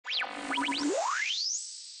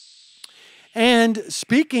And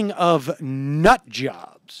speaking of nut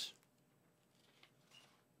jobs,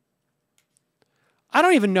 I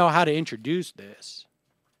don't even know how to introduce this.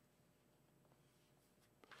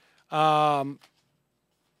 You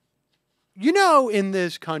know, in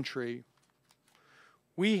this country,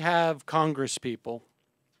 we have Congress people.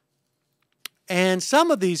 And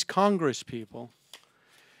some of these Congress people,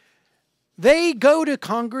 they go to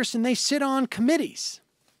Congress and they sit on committees.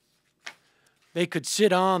 They could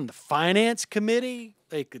sit on the Finance Committee.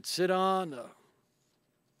 They could sit on the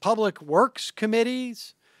Public Works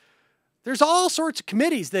Committees. There's all sorts of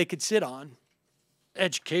committees they could sit on.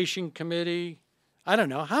 Education Committee. I don't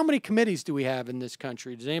know. How many committees do we have in this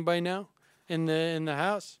country? Does anybody know? In the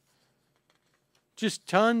House? Just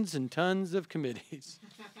tons and tons of committees.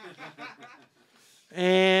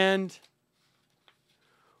 And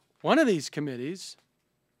one of these committees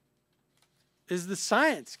is the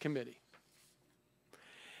Science Committee.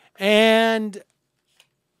 And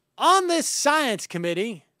on this Science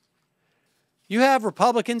Committee, you have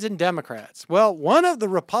Republicans and Democrats. Well, one of the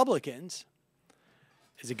Republicans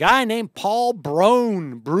is a guy named Paul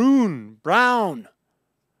Broun. Broun.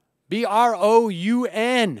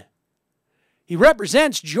 B-R-O-U-N. He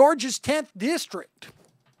represents Georgia's 10th district.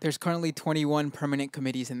 There's currently 21 permanent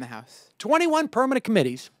committees in the House. 21 permanent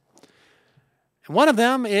committees. And one of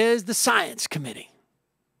them is the Science Committee.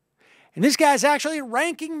 And this guy's actually a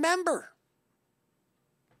ranking member.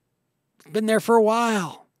 He's been there for a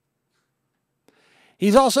while.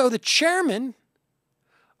 He's also the chairman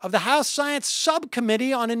of the House Science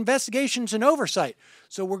Subcommittee on Investigations and Oversight.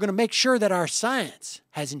 So we're going to make sure that our science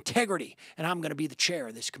has integrity, and I'm going to be the chair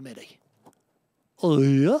of this committee. Oh,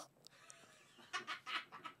 yeah?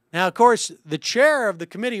 Now, of course, the chair of the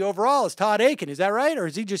committee overall is Todd Akin. Is that right? Or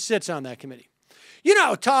is he just sits on that committee? You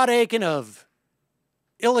know, Todd Akin of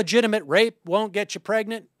illegitimate rape won't get you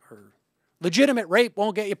pregnant, or legitimate rape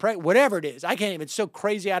won't get you pregnant, whatever it is. I can't even, it's so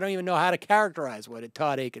crazy I don't even know how to characterize what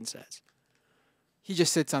Todd Akin says. He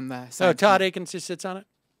just sits on the So Todd Akin just sits on it?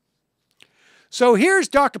 So here's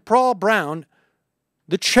Dr. Paul Broun,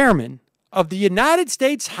 the chairman of the United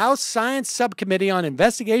States House Science Subcommittee on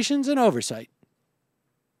Investigations and Oversight,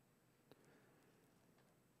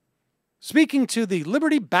 speaking to the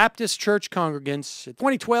Liberty Baptist Church congregants at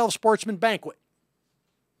 2012 Sportsman Banquet.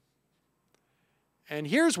 And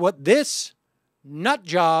here's what this nut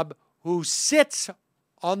job who sits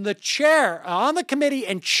on the chair, on the committee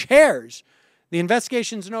and chairs the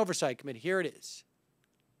Investigations and Oversight Committee. Here it is.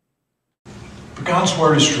 But God's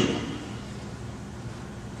word is true.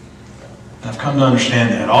 And I've come to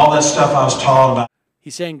understand that. All that stuff I was taught about.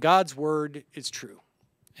 He's saying God's word is true.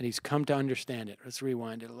 And he's come to understand it. Let's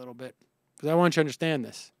rewind it a little bit, because I want you to understand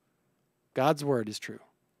this. God's word is true.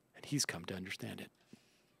 And he's come to understand it.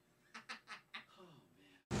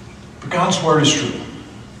 But God's word is true.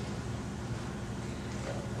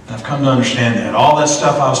 And I've come to understand that. All that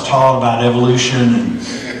stuff I was taught about evolution and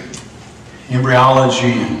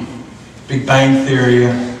embryology and Big Bang Theory,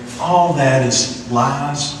 all that is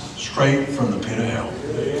lies straight from the pit of hell.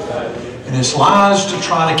 And it's lies to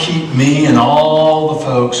try to keep me and all the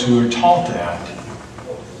folks who are taught that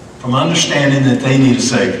from understanding that they need a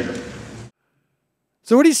Savior.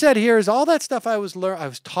 So what he said here is all that stuff I was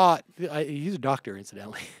taught. He's a doctor,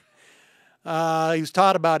 incidentally. He was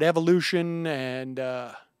taught about evolution and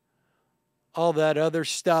all that other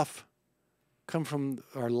stuff come from,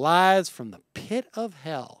 or lies from the pit of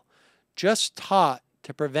hell, just taught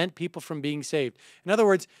to prevent people from being saved. In other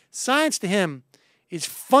words, science to him is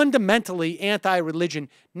fundamentally anti-religion,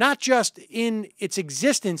 not just in its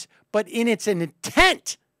existence, but in its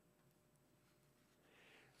intent.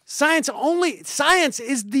 Science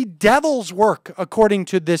is the devil's work, according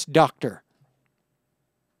to this doctor.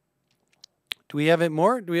 Do we have it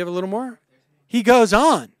more? Do we have a little more? He goes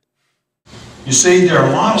on. You see, there are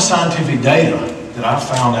a lot of scientific data that I've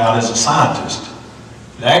found out as a scientist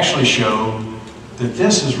that actually show that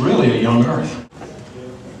this is really a young Earth.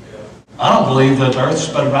 I don't believe that the Earth is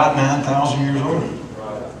but about 9,000 years old.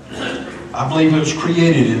 I believe it was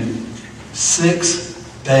created in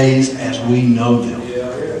 6 days as we know them.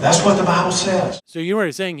 That's what the Bible says. So you know what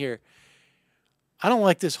he's saying here. I don't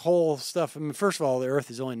like this whole stuff. I mean, first of all, the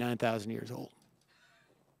Earth is only 9,000 years old.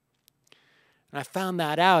 And I found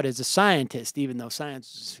that out as a scientist, even though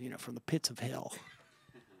science is, from the pits of hell.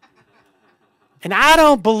 And I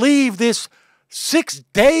don't believe this 6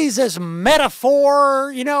 days as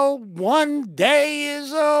metaphor, 1 day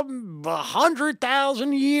is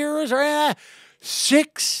 100,000 years, or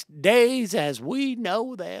 6 days as we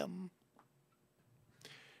know them.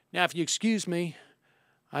 Now, if you excuse me,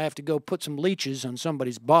 I have to go put some leeches on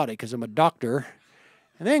somebody's body because I'm a doctor,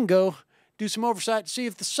 and then go do some oversight to see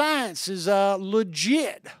if the science is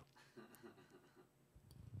legit.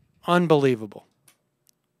 Unbelievable.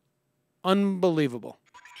 Unbelievable.